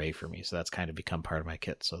a beret for me, so that's kind of become part of my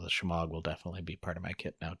kit. So the shamog will definitely be part of my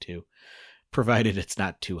kit now too, provided it's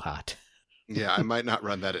not too hot. Yeah, I might not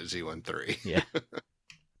run that at Z13. Yeah.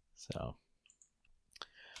 So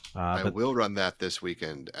I will run that this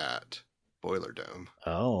weekend at Boiler Dome.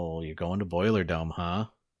 Oh, you're going to Boiler Dome, huh?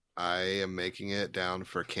 I am making it down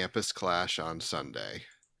for Campus Clash on Sunday,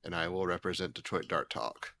 and I will represent Detroit Dart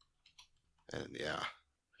Talk. And yeah,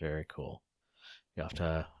 very cool. You have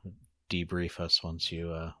to debrief us once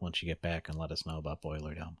you get back and let us know about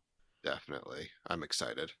Boiler Dome. Definitely, I'm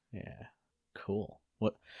excited. Yeah, cool.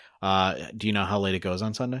 What? Do you know how late it goes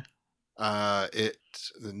on Sunday? It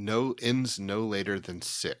ends no later than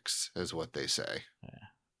 6 is what they say. Yeah.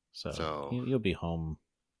 So you'll be home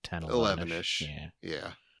 10, 11-ish.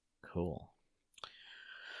 Yeah. Cool.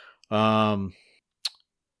 So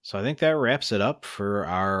I think that wraps it up for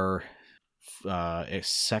our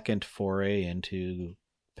second foray into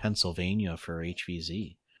Pennsylvania for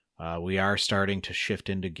HVZ. We are starting to shift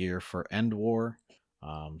into gear for End War.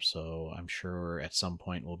 So I'm sure at some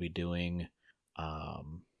point we'll be doing a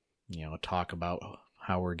talk about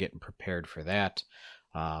how we're getting prepared for that.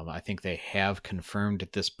 I think they have confirmed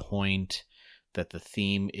at this point that the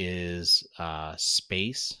theme is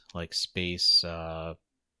space, like space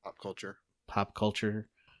Pop culture. pop culture.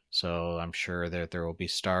 So I'm sure that there will be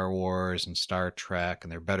Star Wars and Star Trek,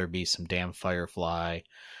 and there better be some damn Firefly,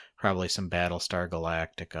 probably some Battlestar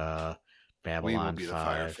Galactica, We will Babylon be the 5.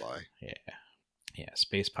 Firefly. Yeah,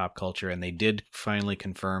 space pop culture. And they did finally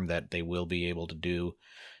confirm that they will be able to do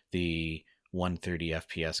the 130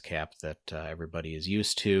 FPS cap that everybody is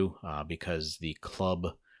used to, because the club,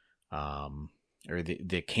 or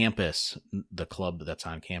the campus, the club that's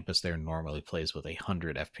on campus there normally plays with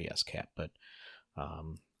 100 FPS cap, but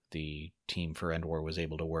the team for Endwar was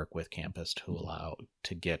able to work with campus to allow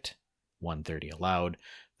to get 130 allowed.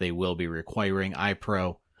 They will be requiring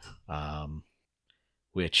iPro,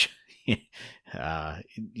 which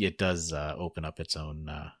it does open up its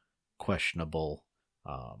own questionable,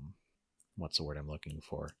 what's the word I'm looking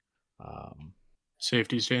for?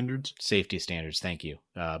 Safety standards. Safety standards. Thank you.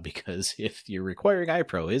 Because if you're requiring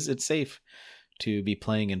iPro, is it safe to be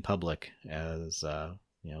playing in public? As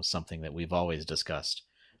something that we've always discussed,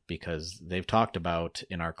 because they've talked about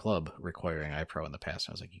in our club requiring iPro in the past.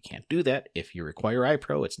 I was like, you can't do that. If you require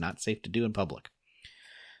iPro, it's not safe to do in public.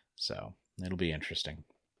 So it'll be interesting.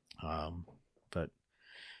 But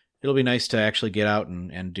it'll be nice to actually get out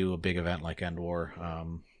and do a big event like Endwar.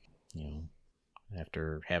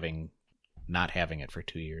 After not having it for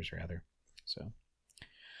 2 years rather. So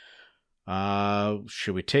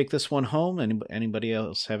should we take this one home? Anybody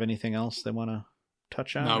else have anything else they want to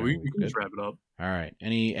touch on? No, we can just wrap it up. All right.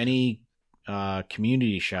 Any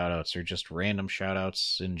community shout outs or just random shout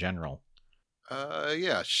outs in general?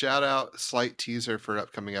 Yeah, shout out, slight teaser for an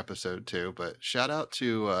upcoming episode too, but shout out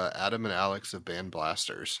to Adam and Alex of Band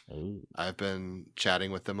Blasters. Ooh. I've been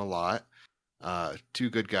chatting with them a lot. Two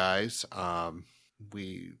good guys.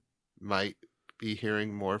 We might be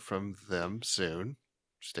hearing more from them soon.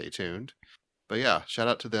 Stay tuned. But yeah, shout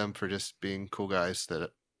out to them for just being cool guys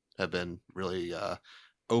that have been really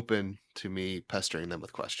open to me pestering them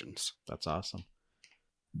with questions. That's awesome.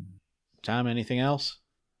 Tom, anything else?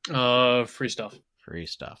 Free stuff. Free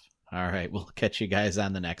stuff. All right. We'll catch you guys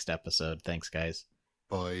on the next episode. Thanks, guys.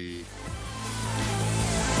 Bye.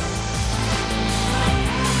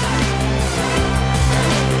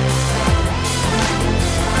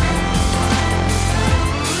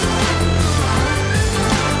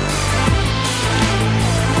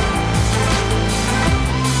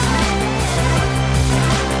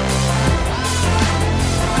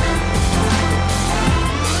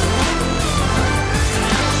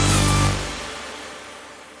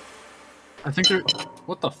 I think they're.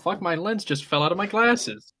 What the fuck? My lens just fell out of my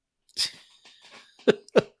glasses. I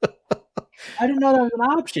didn't know that was an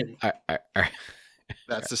option. All right.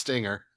 That's the stinger.